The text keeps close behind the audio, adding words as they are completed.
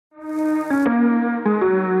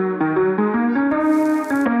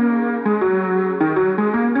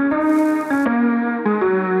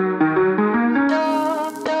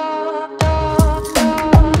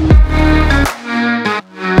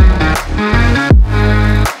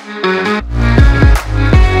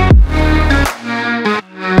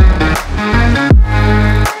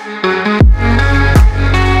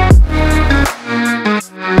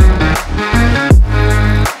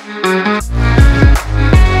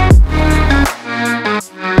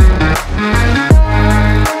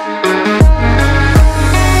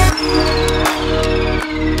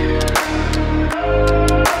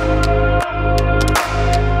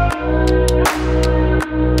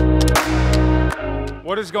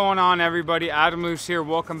What is going on, everybody? Adam Loose here.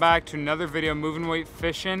 Welcome back to another video, Moving Weight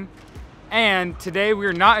Fishing. And today we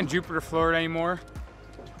are not in Jupiter, Florida anymore.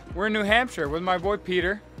 We're in New Hampshire with my boy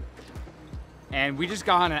Peter. And we just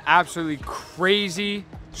got on an absolutely crazy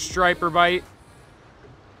striper bite.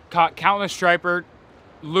 Caught countless striper,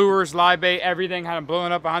 lures, live bait, everything kind of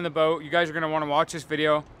blowing up behind the boat. You guys are gonna wanna watch this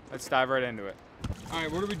video. Let's dive right into it. All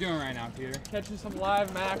right, what are we doing right now, Peter? Catching some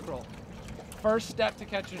live mackerel. First step to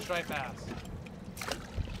catching striped bass.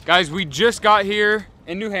 Guys, we just got here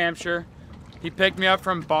in New Hampshire. He picked me up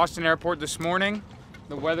from Boston Airport this morning.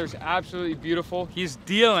 The weather's absolutely beautiful. He's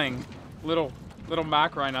dealing little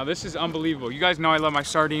mackerel right now. This is unbelievable. You guys know I love my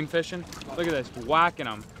sardine fishing. Look at this, whacking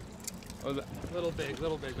them. Oh, little big,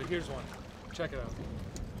 but here's one. Check it out.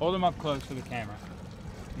 Hold them up close to the camera.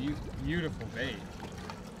 Beautiful bait.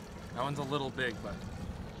 That one's a little big, but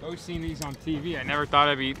I've always seen these on TV. I never thought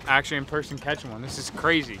I'd be actually in person catching one. This is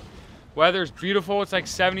crazy. Weather's beautiful. It's like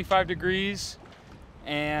 75 degrees.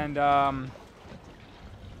 And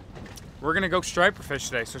we're gonna go striper fish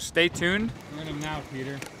today, so stay tuned. Look at them now,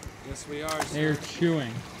 Peter. Yes, we are. They're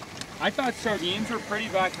chewing. I thought sardines were pretty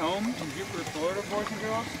back home in Jupiter, Florida, boys and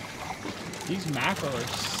girls. These mackerel are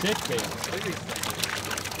sick, baby.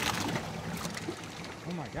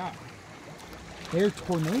 Oh my God. They're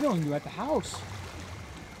tornadoing you at the house.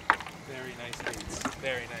 Very nice baits.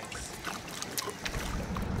 Very nice.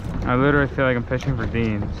 I literally feel like I'm fishing for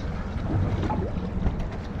beans.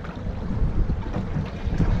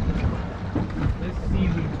 This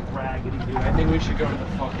season's raggedy, dude. I think we should go to the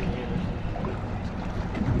fucking unit.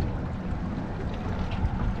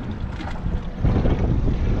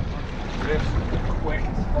 This quick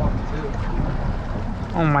as fuck, too.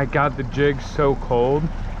 Oh my God, the jig's so cold.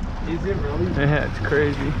 Is it really? Yeah, it's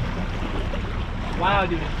crazy. Wow,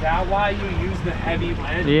 dude, is that why you use the heavy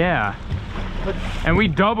lead? Yeah. But And we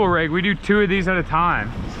double rig. We do 2 of these at a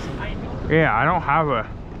time. Yeah, I don't have a...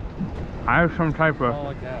 I have some type of...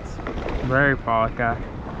 pollock ass. Very pollock ass.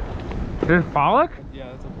 Is this pollock?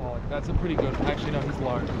 Yeah, that's a pollock. That's a pretty good. Actually, no, he's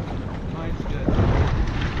large. Mine's good.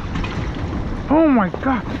 Oh my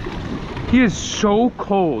God. He is so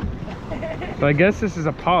cold. So I guess this is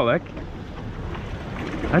a pollock.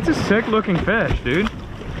 That's a sick looking fish, dude.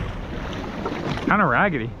 Kind of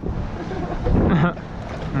raggedy.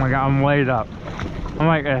 Oh my God, I'm laid up. I'm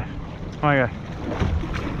like this. Oh my God.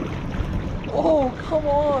 Oh, come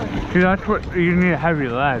on. Dude, that's what you need, a heavy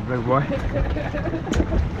lead, big boy.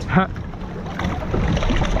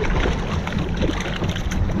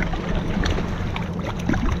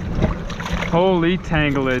 Holy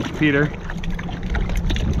tanglage, Peter.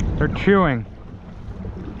 They're chewing.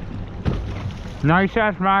 Nice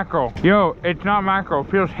ass mackerel. Yo, it's not mackerel, it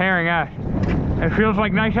feels herring ass. It feels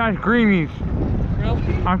like nice ass greenies.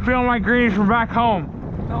 Really? I'm feeling like greenies from back home.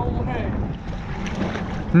 No way.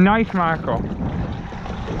 Nice mackerel.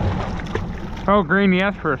 Oh, greeny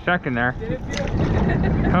yes for a second there.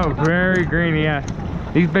 Oh, very greeny yes.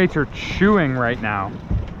 These baits are chewing right now.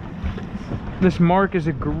 This mark is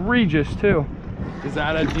egregious too. Is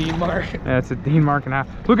that a D mark? Yeah, it's a D mark and a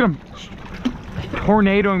half. Look at him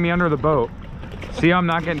tornadoing me under the boat. See how I'm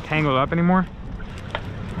not getting tangled up anymore?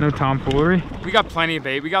 No tomfoolery. We got plenty of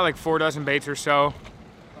bait. We got like 4 dozen baits or so.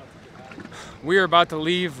 We are about to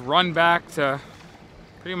leave, run back to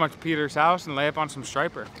pretty much Peter's house and lay up on some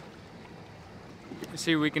striper.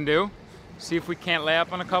 See what we can do. See if we can't lay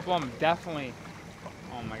up on a couple. I'm definitely,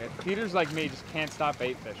 oh my God. Peter's like me, just can't stop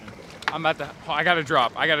bait fishing. I'm about to, I gotta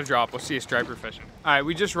drop. We'll see a striper fishing. All right,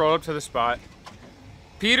 we just rolled up to the spot.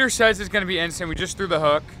 Peter says it's gonna be instant. We just threw the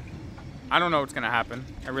hook. I don't know what's gonna happen.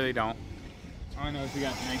 I really don't. All I know is we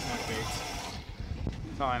got nice enough baits.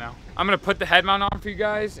 That's all I know. I'm gonna put the head mount on for you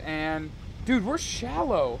guys, and dude, we're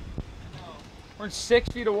shallow. We're in 6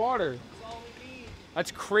 feet of water. That's all we need. That's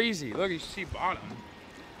crazy. Look, you see bottom.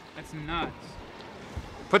 That's nuts.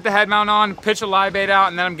 Put the head mount on, pitch a live bait out,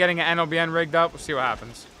 and then I'm getting an NLBN rigged up. We'll see what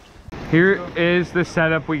happens. Here is the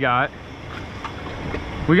setup we got.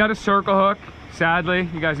 We got a circle hook. Sadly,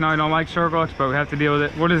 you guys know I don't like circle hooks, but we have to deal with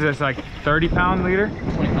it. What is this, like 30-pound leader?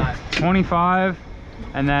 25. 25,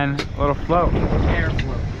 and then a little float. Air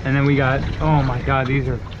float. And then we got, oh my God, these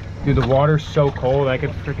are, dude, the water's so cold, I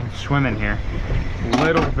could freaking swim in here.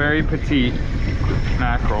 Little, very petite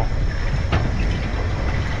mackerel.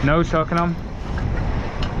 Nose hooking them.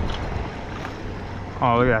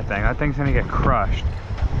 Oh, look at that thing. That thing's gonna get crushed.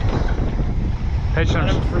 Pitching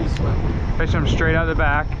them straight out the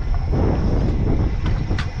back.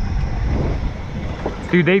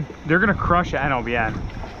 Dude, they're gonna crush at NLBN.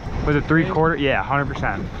 Was it 3/4? Yeah,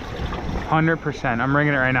 100%. 100%. I'm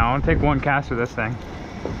ringing it right now. I want to take one cast with this thing.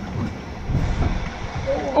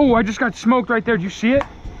 Oh, I just got smoked right there. Did you see it?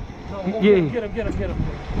 No, yeah. Get him.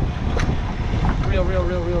 Real.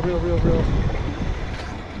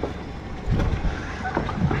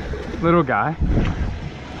 Little guy.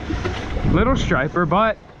 Little striper,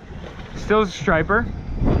 but still a striper.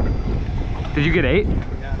 Did you get 8?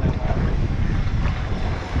 Yeah,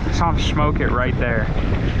 I saw him smoke it right there.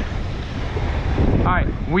 All right,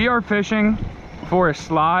 we are fishing for a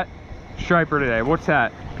slot striper today. What's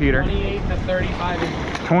that, Peter? 28 to 35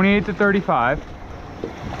 inches. 28 to 35.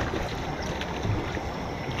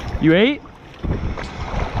 You 8?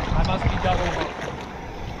 I must be double hooked.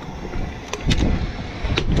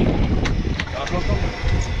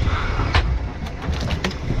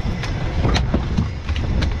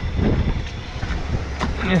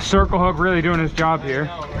 Yeah, circle hook really doing his job here. I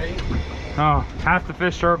know, right? Oh, half the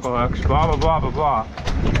fish circle hooks, blah, blah, blah, blah, blah.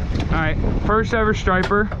 All right, first ever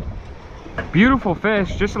striper. Beautiful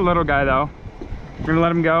fish, just a little guy though. We're gonna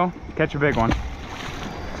let him go, catch a big one.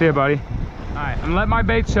 See ya, buddy. All right, I'm letting my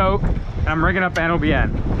bait soak, and I'm rigging up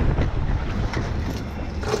NLBN.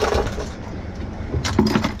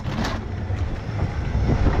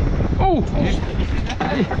 Oh,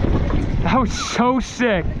 that was so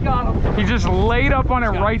sick. Got him. He just laid up on it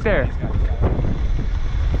right there.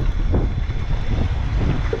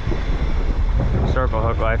 Circle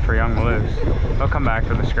hook life for young blues. They'll come back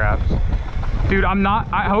for the scraps. Dude,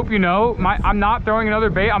 I hope you know, I'm not throwing another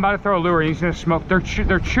bait. I'm about to throw a lure and he's gonna smoke. They're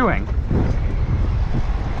chewing.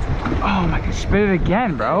 Oh my God, spit it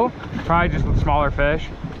again, bro. Probably just with smaller fish.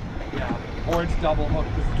 Yeah, or it's double hook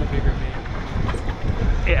because it's a bigger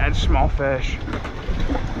bait. Yeah, it's small fish.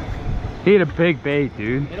 He had a big bait,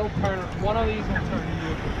 dude. It'll turn, one of these will turn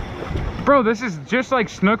into a... Bro, this is just like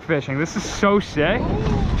snook fishing. This is so sick.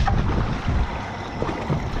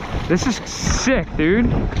 This is sick, dude.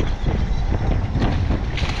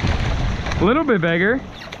 A little bit bigger.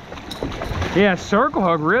 Yeah, circle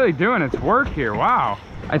hook really doing its work here. Wow.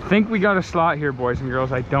 I think we got a slot here, boys and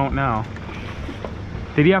girls. I don't know.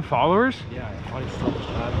 Did he have followers? Yeah, I still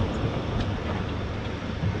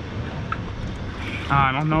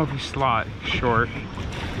I don't know if he's slot. Short.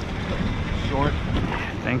 short.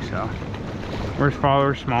 I think so. Where's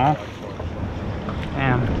followers? Small.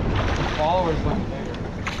 Damn. Followers look bigger.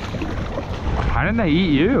 How did they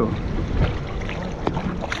eat you?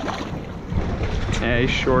 Yeah, he's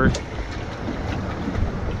short.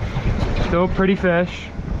 Still a pretty fish.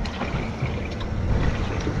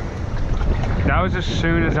 That was as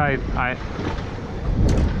soon as I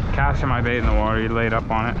casted my bait in the water, he laid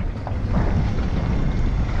up on it.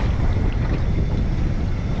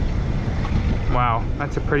 Wow,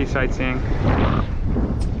 that's a pretty sight seeing.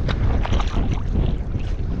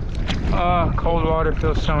 Oh, cold water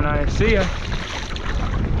feels so nice. See ya.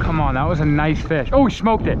 Come on, that was a nice fish. Oh, he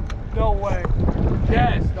smoked it. No way.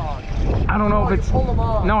 Yes, dog. I don't know if it's... Pull him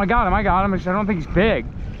off. No, I got him. I just don't think he's big.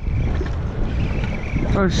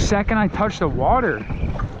 For a second, I touched the water.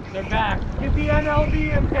 They're back. Get the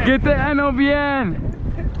NLBN pick. Get the NLBN.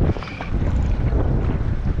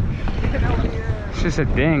 It's just a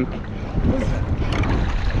dink.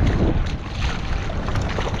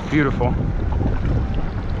 Beautiful.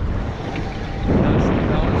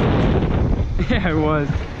 Yeah, it was.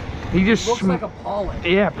 He just looks like a pollock.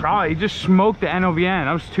 Yeah, probably. He just smoked the NLBN.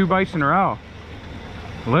 That was 2 bites in a row.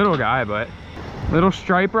 Little guy, but little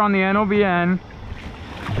striper on the NLBN.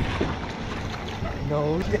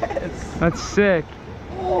 No, yes. That's sick.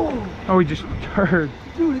 Oh, he just turned.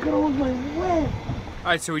 Dude, it got all my wet. All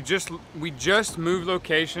right, so we just moved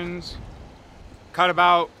locations. Caught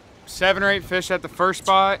about 7 or 8 fish at the first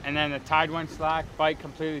spot, and then the tide went slack. Bite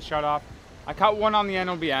completely shut off. I caught one on the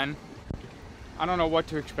NLBN. I don't know what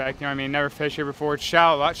to expect. You know what I mean? Never fished here before. It's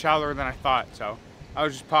shallow, a lot shallower than I thought. So I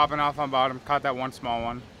was just popping off on bottom. Caught that one small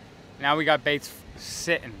one. Now we got baits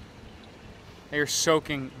sitting. They are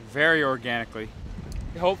soaking very organically.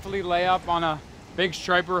 Hopefully lay up on a big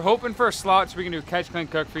striper. Hoping for a slot so we can do catch, clean,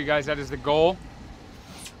 cook for you guys. That is the goal.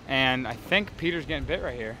 And I think Peter's getting bit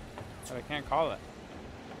right here, but I can't call it.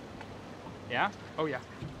 Yeah? Oh yeah.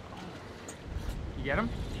 You get him?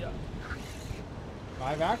 Yeah.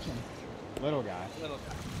 Live action. Little guy. Little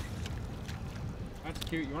guy. That's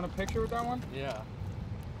cute. You want a picture with that one? Yeah.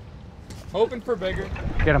 Hoping for bigger.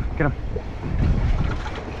 Get him, get him.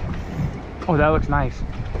 Oh, that looks nice.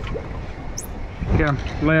 Get him,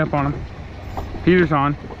 lay up on him. Peter's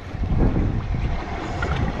on.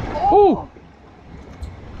 Oh!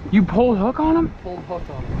 You pulled hook on him? Pulled hook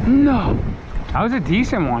on him. No. That was a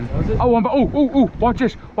decent one. Was it? Oh, watch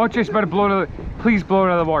this. Watch this. Better blow it out of the, please blow it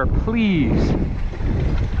out of the water. Please.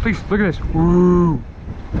 Please, look at this. Woo.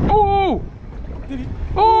 Oh!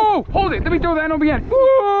 Oh! Hold it. Let me throw the NOB in. Woo!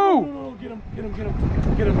 No, get him, get him, get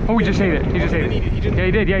him, get him. Oh, he just ate it. He just ate it. Yeah,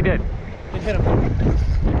 he did. Yeah, he did. It hit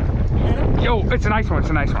him. Yo, it's a nice one. It's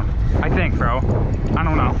a nice one. I think, bro. I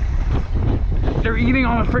don't know. They're eating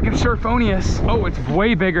on a freaking Surfonius. Oh, it's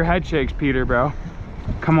way bigger head shakes, Peter, bro.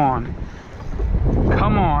 Come on.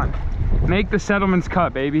 Come on. Make the settlements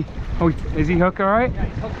cut, baby. Oh, is he hooked all right? Yeah,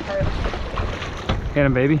 he's hooked perfect. Get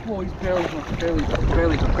him, baby. Oh, he's barely hooked.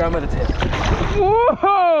 Grab him at the tip.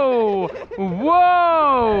 Whoa!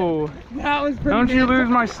 Whoa! That was pretty. Don't you lose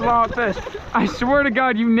my slot fish. I swear to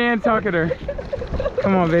God, you Nantucket her.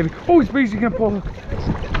 Come on, baby. Oh, he's basically gonna pull hook.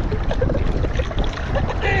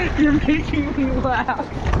 You're making me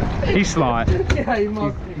laugh. He's slot. Yeah, he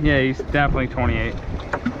must be. Yeah, he's definitely 28.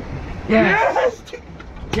 Yes!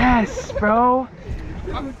 Yes, bro.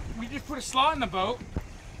 We just put a slot in the boat.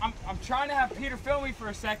 I'm trying to have Peter film me for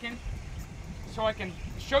a second so I can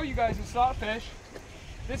show you guys the slot fish.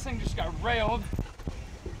 This thing just got railed.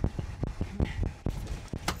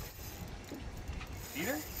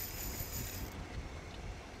 Peter?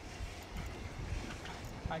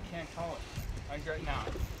 I can't call it. Right now.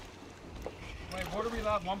 Wait, what are we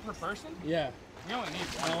allowed? One per person? Yeah. We only need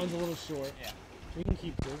one. That one's a little short. Yeah. We can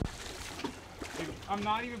keep two. Dude, I'm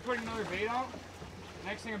not even putting another bait out.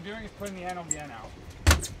 Next thing I'm doing is putting the NOBN out.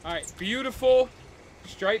 All right, beautiful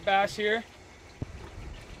striped bass here.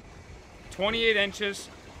 28 inches.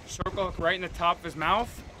 Circle hook right in the top of his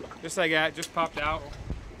mouth. Just like that, just popped out.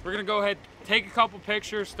 We're gonna go ahead, take a couple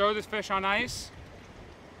pictures, throw this fish on ice,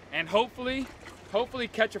 and hopefully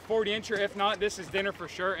catch a 40-incher. If not, this is dinner for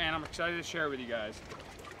sure, and I'm excited to share it with you guys.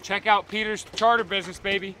 Check out Peter's charter business,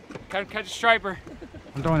 baby. Catch a striper.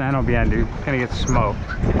 I'm throwing the NOBN, dude. Gonna get smoked.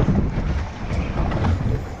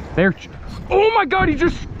 There. Oh my God, he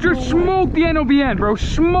just smoked the NOBN, bro.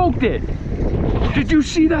 Smoked it. Did you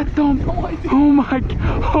see that thump? No, I didn't.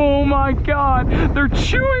 Oh my God. They're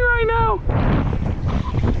chewing right now.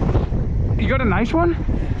 You got a nice one?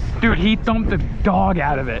 Dude, he thumped the dog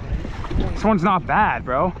out of it. This one's not bad,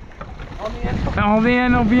 bro. On the end. Oh, the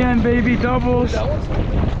NOBN, baby, doubles. That one's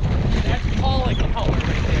that's calling color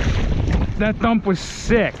right there. That thump was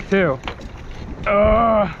sick, too.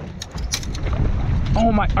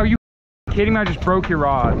 Oh my, are you kidding me? I just broke your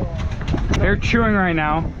rod. They're chewing right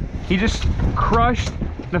now. He just crushed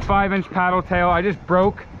the 5-inch paddle tail. I just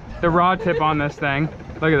broke the rod tip on this thing.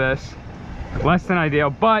 Look at this. Less than ideal.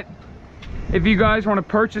 But if you guys want to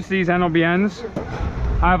purchase these NOBNs,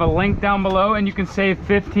 I have a link down below and you can save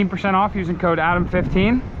 15% off using code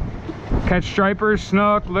Adam15. Catch stripers,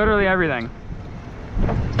 snook, literally everything.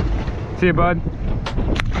 See you, bud.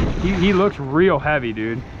 He looks real heavy,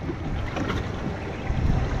 dude.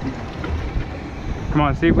 Come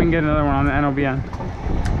on, see if we can get another one on the NOBN.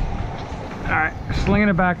 All right, slinging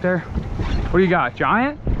it back there. What do you got,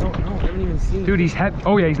 giant? No, I haven't even seen. Dude, he's heavy.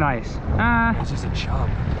 Oh yeah, he's nice. It's just a chub.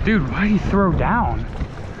 Dude, why did he throw down?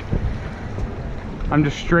 I'm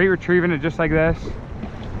just straight retrieving it just like this.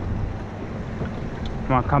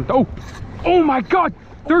 Come on, come. Oh, oh my God,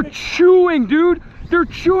 they're chewing, dude. They're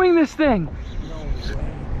chewing this thing. No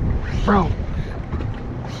way. Bro,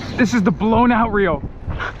 this is the blown out reel.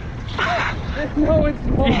 No, it's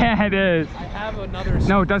not. Yeah, it is. I have another.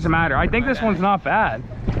 No, it doesn't matter. I think this one's not bad.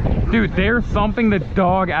 Dude, they're thumping the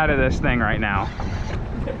dog out of this thing right now.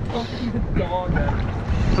 Dog.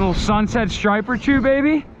 Little sunset striper chew,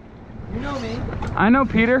 baby. You know me. I know,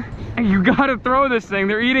 Peter. You gotta throw this thing.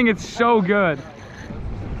 They're eating it so good.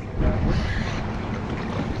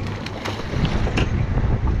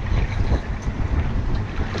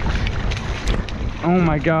 Oh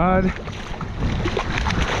my God.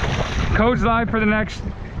 Code's live for the next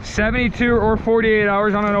 72 or 48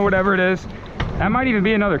 hours. I don't know, whatever it is. That might even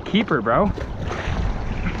be another keeper, bro.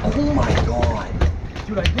 Oh my God.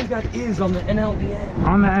 Dude, I think that is on the NLBN.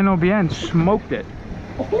 On the NOBN, smoked it.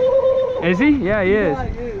 Oh. Is he? Yeah, he is. Yeah,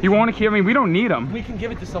 he is. You want to keep, I mean, we don't need him. We can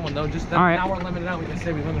give it to someone though. Just that All right. now we're limited out. We can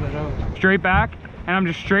say we limited out. Straight back, and I'm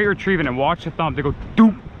just straight retrieving it. Watch the thump. They go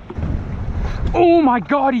doop, Oh my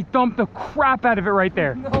God, he thumped the crap out of it right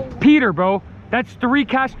there. No. Peter, bro, that's 3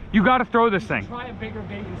 casts. You gotta throw this thing. Try a bigger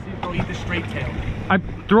bait and see if they'll eat the straight tail.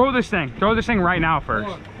 Throw this thing. Throw this thing right now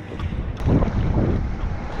first.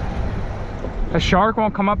 A shark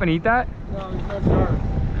won't come up and eat that? No, there's no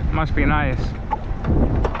shark. Must be nice. In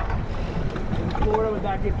Florida, would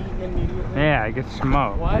that get eaten immediately? Yeah, it gets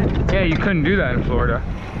smoked. What? Yeah, you couldn't do that in Florida.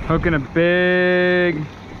 Hooking a big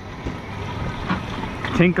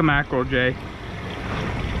tinka mackerel, Jay.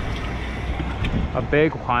 A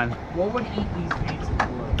big one. What would eat these baits in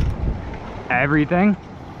Florida? Everything.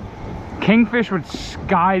 Kingfish would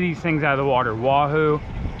sky these things out of the water. Wahoo.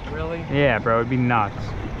 Really? Yeah, bro, it'd be nuts.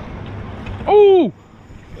 Oh! Oh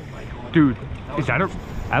my God. Dude, is that a...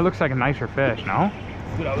 That looks like a nicer fish, no?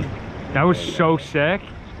 Dude, That was so sick.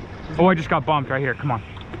 Oh, I just got bumped right here. Come on.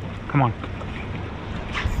 Come on.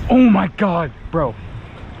 Oh my God, bro.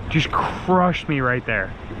 Just crushed me right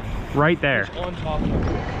there. Right there. on top of it.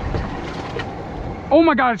 Oh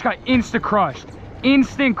my God, it's got instant crushed.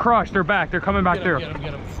 Instant crush. They're back. They're coming back through. Get him,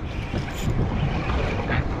 get him.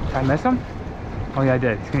 Did I miss him? Oh yeah, I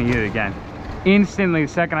did. He's gonna eat it again. Instantly,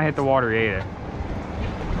 the second I hit the water, he ate it.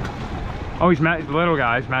 Oh, he's the little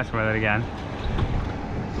guy's messing with it again.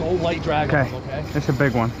 It's an old light drag on him, okay? It's a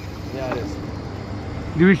big one. Yeah, it is.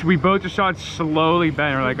 Dude, we both just saw it slowly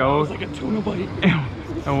bend. We're like, It oh. was like a tuna bite.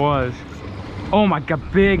 It was. Oh my God,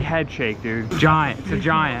 big head shake, dude. Giant. It's a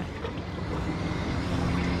giant.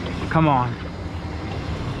 Come on.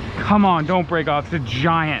 Come on, don't break off. It's a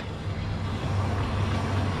giant.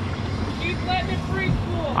 Keep letting it free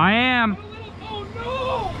fall. I am. Oh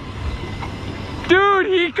no!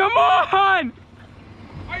 Dude, come on!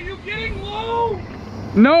 Are you getting low?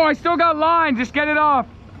 No, I still got line. Just get it off.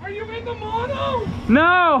 Are you in the mono?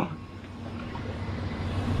 No.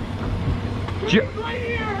 He's right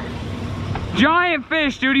here. Giant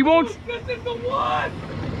fish, dude. He won't. This is the one.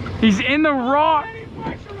 He's in the rock. Any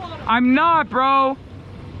pressure on him. I'm not, bro.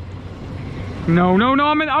 No, no, no.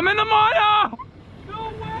 I'm in the mono. No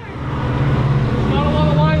way. There's not a lot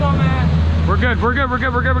of line on that. We're good. We're good. We're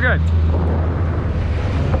good. We're good. We're good.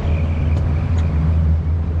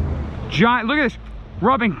 Giant. Look at this.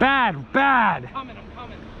 Rubbing. Bad. Bad. I'm coming.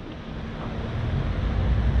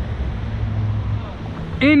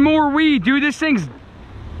 In more weed, dude. This thing's.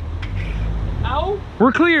 Ow.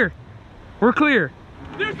 We're clear. We're clear.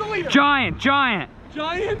 There's the leader. Giant. Giant.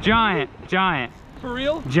 Giant. Giant. Giant. For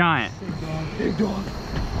real? Giant. Big dog. Big dog.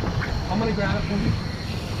 I'm gonna grab it for you.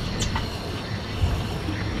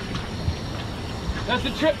 That's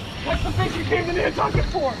the trip. That's the fish you came to Nantucket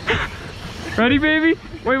for. Ready, baby?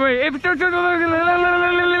 Wait, wait. Get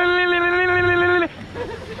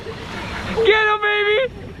him,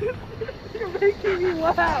 baby! You're making me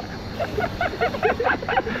laugh.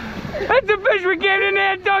 That's the fish we came to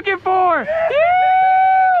Nantucket for!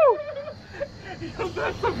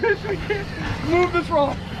 That's the fish we came. Move this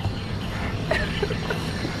rod.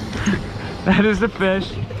 That is the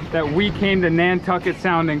fish that we came to Nantucket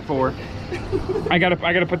sounding for. I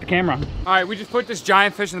gotta put the camera on. All right, we just put this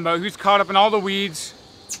giant fish in the boat. Who's caught up in all the weeds.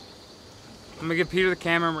 I'm gonna give Peter the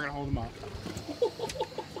camera and we're gonna hold him up.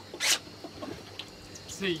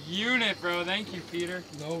 It's a unit, bro. Thank you, Peter.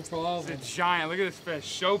 No problem. It's a giant. Look at this fish.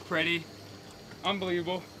 So pretty.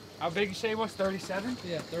 Unbelievable. How big you say it was? 37?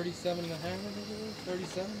 Yeah, 37 and a half, I think it was.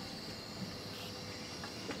 37.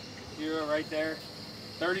 You're right there.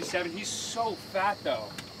 37. He's so fat, though.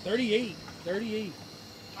 38. 38.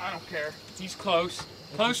 I don't care. He's close.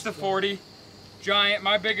 Close to 40. Giant,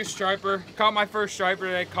 my biggest striper. Caught my first striper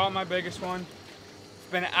today. Caught my biggest one.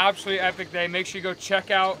 It's been an absolutely epic day. Make sure you go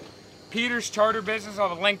check out Peter's charter business. I'll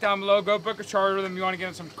have a link down below. Go book a charter with him. You want to get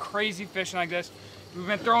on some crazy fishing like this. We've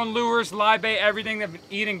been throwing lures, live bait, everything. They've been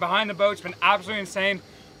eating behind the boat. It's been absolutely insane.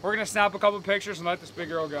 We're going to snap a couple pictures and let this big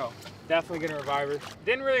girl go. Definitely going to revive her.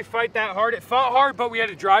 Didn't really fight that hard. It fought hard, but we had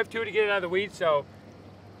to drive to it to get it out of the weeds, so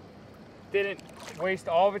didn't waste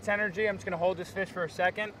all of its energy. I'm just going to hold this fish for a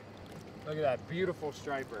second. Look at that beautiful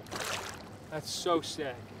striper. That's so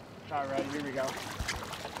sick. All right, here we go.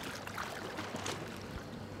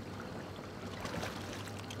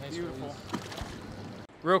 Nice Beautiful. release.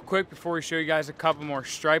 Real quick before we show you guys a couple more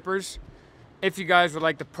stripers, if you guys would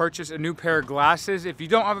like to purchase a new pair of glasses, if you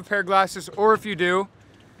don't have a pair of glasses, or if you do,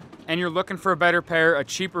 and you're looking for a better pair, a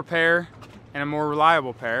cheaper pair, and a more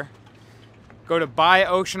reliable pair, go to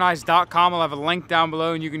buyoceanize.com. I'll have a link down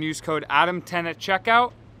below, and you can use code ADAM10 at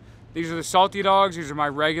checkout. These are the Salty Dogs. These are my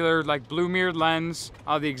regular, like, blue mirrored lens.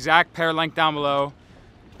 I'll have the exact pair link down below.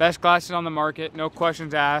 Best glasses on the market, no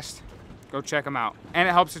questions asked. Go check them out, and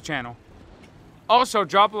it helps the channel. Also,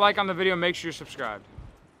 drop a like on the video and make sure you're subscribed.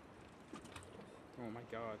 Oh my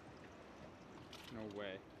God.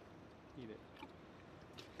 Eat it.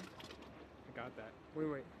 I got that.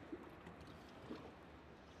 Wait.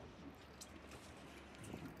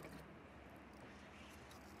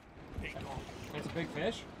 That's a big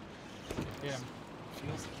fish? Yeah.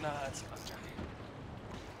 Feels nah, that's not right.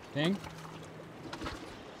 Dang.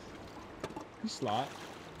 You slot.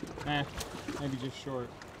 Maybe just short.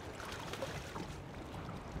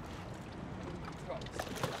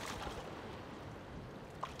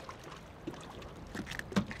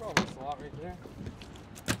 Probably a lot right there.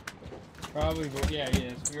 Probably, but yeah, he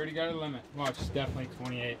is. We already got a limit. Well, it's definitely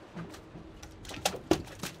 28.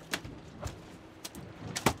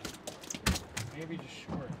 Maybe just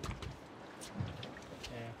short.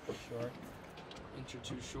 Yeah, short. Inch or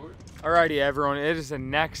two short. Alrighty, everyone. It is the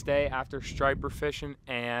next day after striper fishing,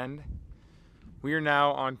 and we are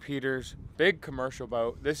now on Peter's big commercial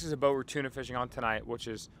boat. This is a boat we're tuna fishing on tonight, which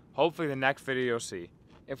is hopefully the next video you'll see.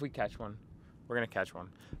 If we catch one, we're gonna catch one.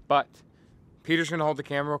 But Peter's gonna hold the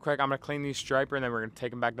camera real quick. I'm gonna clean these striper, and then we're gonna take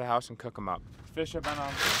them back to the house and cook them up. Fish have been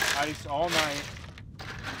on ice all night.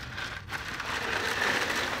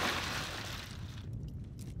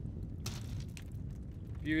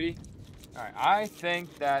 Beauty. All right, I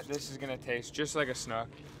think that this is gonna taste just like a snook.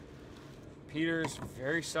 Peter's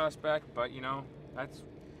very suspect, but you know, that's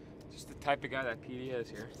just the type of guy that Petey is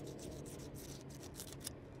here.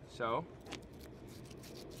 So,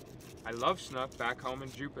 I love snook back home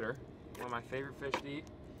in Jupiter. One of my favorite fish to eat.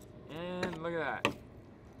 And look at that.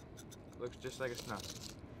 Looks just like a snook.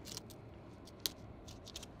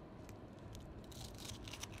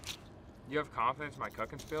 You have confidence in my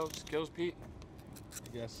cooking skills, Pete?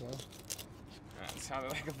 I guess so. That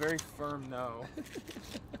sounded like a very firm no.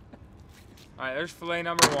 Alright, there's fillet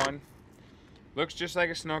number 1. Looks just like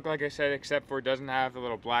a snook, like I said, except for it doesn't have the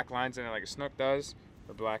little black lines in it like a snook does,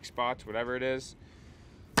 or black spots, whatever it is.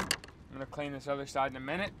 I'm gonna clean this other side in a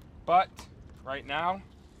minute, but right now,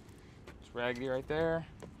 it's raggedy right there.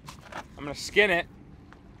 I'm gonna skin it.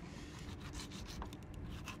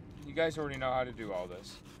 You guys already know how to do all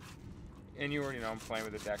this. And you already know I'm playing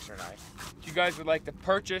with a Dexter knife. If you guys would like to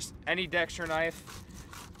purchase any Dexter knife,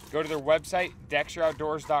 go to their website,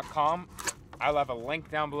 dexteroutdoors.com. I'll have a link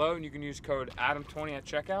down below, and you can use code ADAM20 at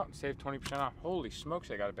checkout and save 20% off. Holy smokes,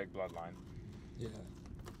 they got a big bloodline. Yeah.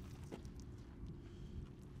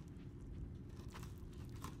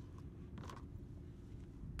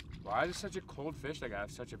 Why is it such a cold fish that got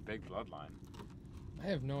such a big bloodline? I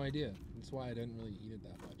have no idea. That's why I didn't really eat it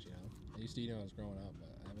that much, you know. I used to eat it when I was growing up, but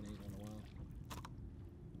I haven't eaten in a while.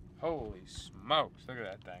 Holy smokes, look at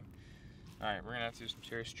that thing. Alright, we're gonna have to do some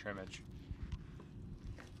serious trimmage.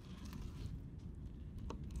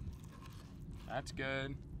 That's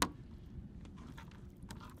good. No,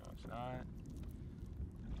 it's not.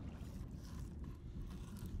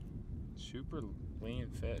 Super lean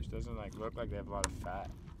fish. Doesn't like look like they have a lot of fat.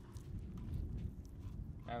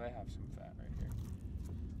 Now they have some fat right here.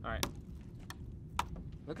 Alright.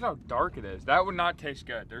 Look at how dark it is. That would not taste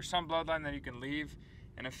good. There's some bloodline that you can leave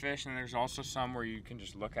in a fish, and there's also some where you can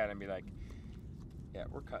just look at it and be like, yeah,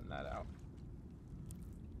 we're cutting that out.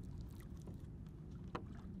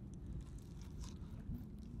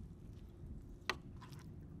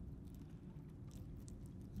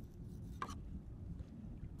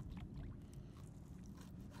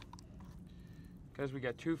 Because we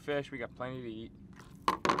got 2 fish, we got plenty to eat.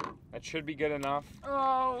 That should be good enough.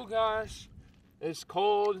 Oh gosh. It's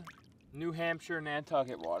cold New Hampshire,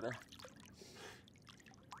 Nantucket water.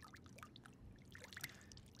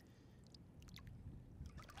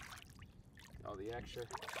 All the extra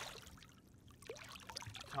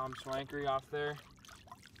Tom Swankery off there.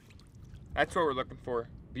 That's what we're looking for.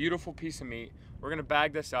 Beautiful piece of meat. We're gonna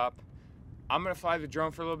bag this up. I'm gonna fly the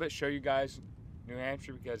drone for a little bit, show you guys New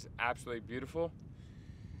Hampshire because it's absolutely beautiful.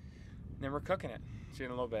 And then we're cooking it. See you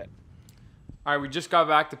in a little bit. All right, we just got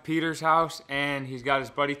back to Peter's house, and he's got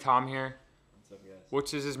his buddy Tom here. What's up, guys?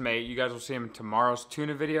 Which is his mate. You guys will see him in tomorrow's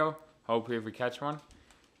tuna video, hopefully if we catch one.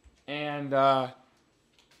 And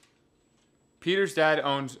Peter's dad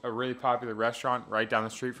owns a really popular restaurant right down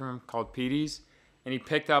the street from him called Petey's, and he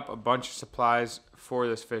picked up a bunch of supplies for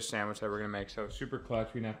this fish sandwich that we're gonna make. So super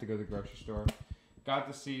clutch. We didn't have to go to the grocery store. Got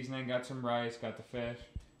the seasoning, got some rice, got the fish,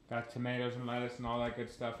 got tomatoes and lettuce and all that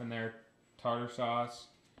good stuff in there. Tartar sauce,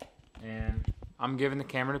 and I'm giving the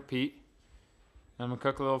camera to Pete. And I'm gonna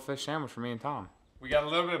cook a little fish sandwich for me and Tom. We got a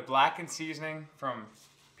little bit of blackened seasoning from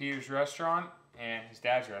Peter's restaurant and his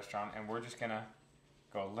dad's restaurant, and we're just gonna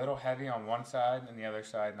go a little heavy on one side and the other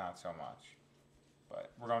side not so much.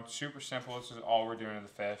 But we're going super simple. This is all we're doing to the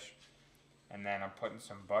fish. And then I'm putting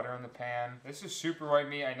some butter in the pan. This is super white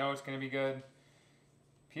meat. I know it's gonna be good.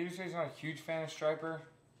 Peter says he's not a huge fan of striper.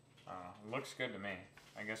 It looks good to me.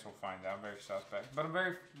 I guess we'll find out. Very suspect. But I'm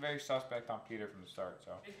very, very suspect on Peter from the start,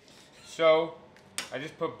 So, I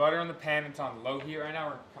just put butter on the pan. It's on low heat right now.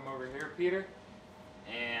 We're gonna come over here, Peter.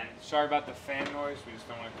 And sorry about the fan noise. We just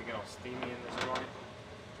don't want it to get all steamy in this joint.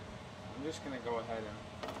 I'm just gonna go ahead and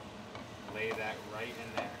lay that right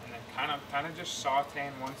in there. And then kind of just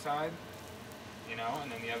sauteing one side, you know,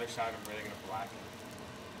 and then the other side I'm really gonna blacken.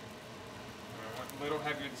 A little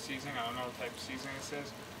heavier the seasoning. I don't know what type of seasoning this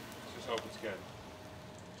is. Just hope it's good.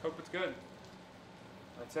 Just hope it's good.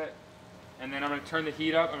 That's it. And then I'm gonna turn the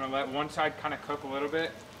heat up. I'm gonna let one side kind of cook a little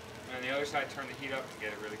bit, and then the other side turn the heat up and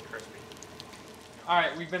get it really crispy. All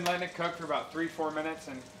right, we've been letting it cook for about 3-4 minutes,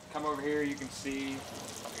 and come over here. You can see,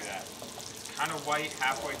 look at that. It's kind of white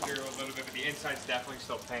halfway through a little bit, but the inside's definitely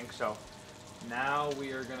still pink. So now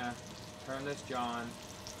we are gonna turn this John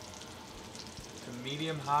to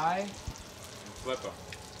medium high. Flip them.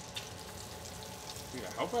 Dude, I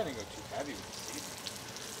hope I didn't go too heavy with the seasoning.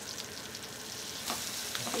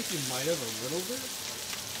 I think you might have a little bit.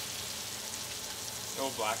 It'll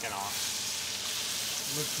blacken off.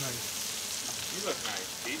 Looks nice. You look nice,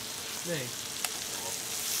 Pete. Thanks.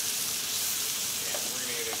 Yeah, we're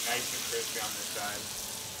gonna get it nice and crispy on this side.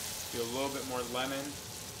 Do a little bit more lemon. A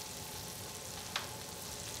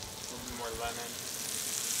little bit more lemon.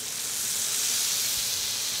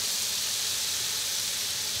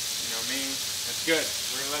 You know me, that's good.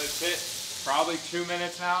 We're gonna let it sit probably 2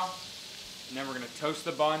 minutes now, and then we're gonna toast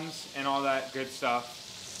the buns and all that good stuff.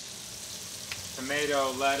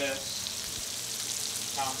 Tomato,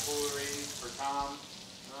 lettuce, tomfoolery for Tom.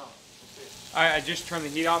 Oh, all right, I just turned the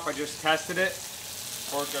heat off. I just tested it.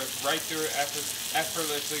 Pork goes right through it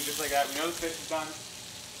effortlessly, just like that. We know the fish is done.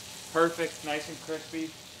 Perfect, nice and crispy.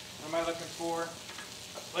 What am I looking for?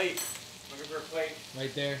 A plate. Looking for a plate.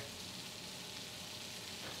 Right there.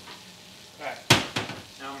 Okay,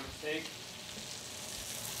 now I'm going to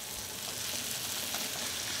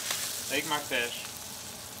take my fish.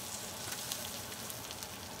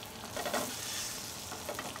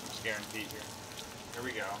 I'm scaring Pete here. Here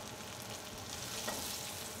we go.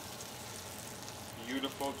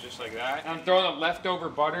 Beautiful, just like that. And I'm throwing the leftover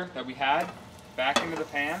butter that we had back into the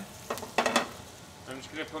pan. I'm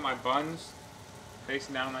just going to put my buns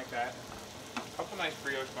facing down like that. A couple nice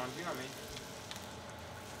brioche buns, you know me.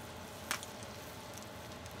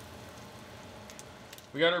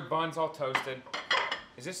 We got our buns all toasted.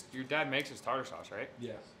 Is this, your dad makes his tartar sauce, right?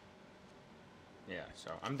 Yes. Yeah,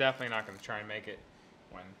 so I'm definitely not going to try and make it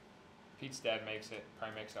when Pete's dad makes it.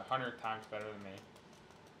 Probably makes it 100 times better than me.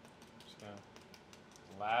 Just going to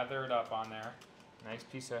lather it up on there. Nice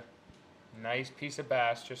piece of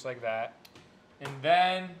bass, just like that. And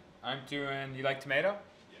then I'm doing, you like tomato?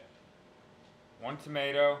 Yeah. 1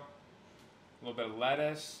 tomato, a little bit of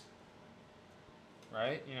lettuce,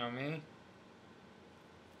 right? You know me.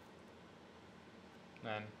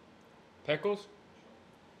 Then pickles.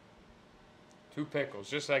 2 pickles,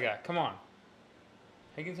 just like that. Come on.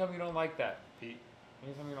 You can tell me you don't like that, Pete. You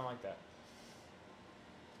can tell me you don't like that.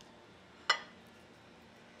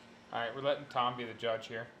 All right, we're letting Tom be the judge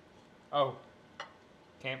here. Oh,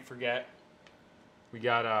 can't forget. We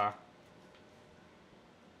got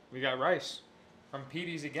rice from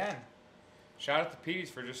Petey's again. Shout out to Petey's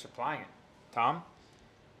for just supplying it. Tom?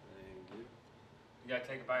 Thank you. You gotta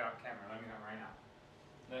take a bite on camera. Let me know right now.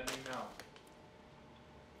 Let me know.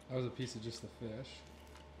 That was a piece of just the fish.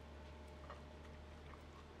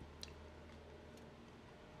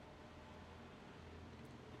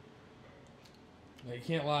 Yeah, you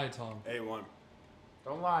can't lie, Tom. A1.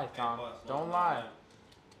 Don't lie, Tom. Don't lie.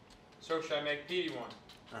 So should I make Petey one?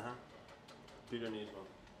 Uh-huh. Peter needs one.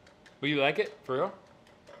 Will you like it? For real?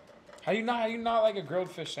 How do you not like a grilled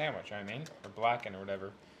fish sandwich, I mean? Or blackened or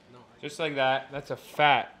whatever. No. Just like that. That's a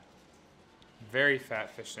fat, very fat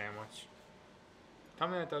fish sandwich. Tell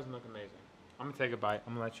me that doesn't look amazing. I'm going to take a bite.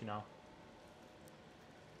 I'm going to let you know.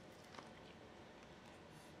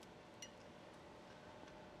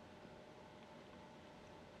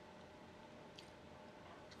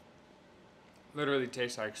 Literally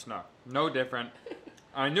tastes like snuck. No different.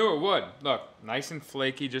 I knew it would. Look, nice and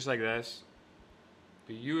flaky, just like this.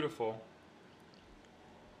 Beautiful.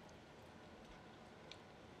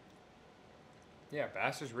 Yeah,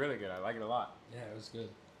 bass is really good. I like it a lot. Yeah, it was good.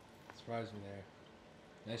 Surprised me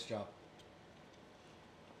there. Nice job.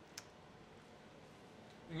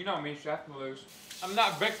 You know me, Chef Malous. I'm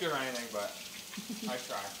not Victor or anything, but I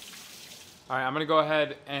try. All right, I'm gonna go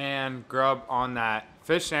ahead and grub on that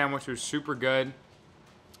fish sandwich. It was super good.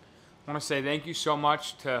 I want to say thank you so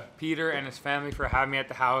much to Peter and his family for having me at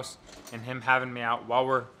the house and him having me out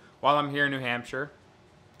while I'm here in New Hampshire.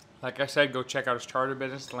 Like I said, go check out his charter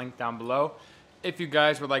business, link down below. If you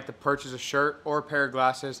guys would like to purchase a shirt or a pair of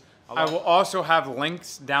glasses, I will also have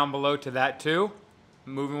links down below to that too.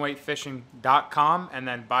 Movingweightfishing.com and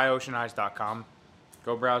then byoceaneyes.com.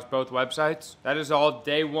 Go browse both websites. That is all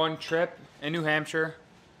day one trip in New Hampshire.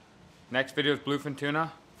 Next video is bluefin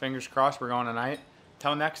tuna. Fingers crossed we're going tonight.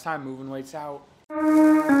 Till next time, Moving Weights out.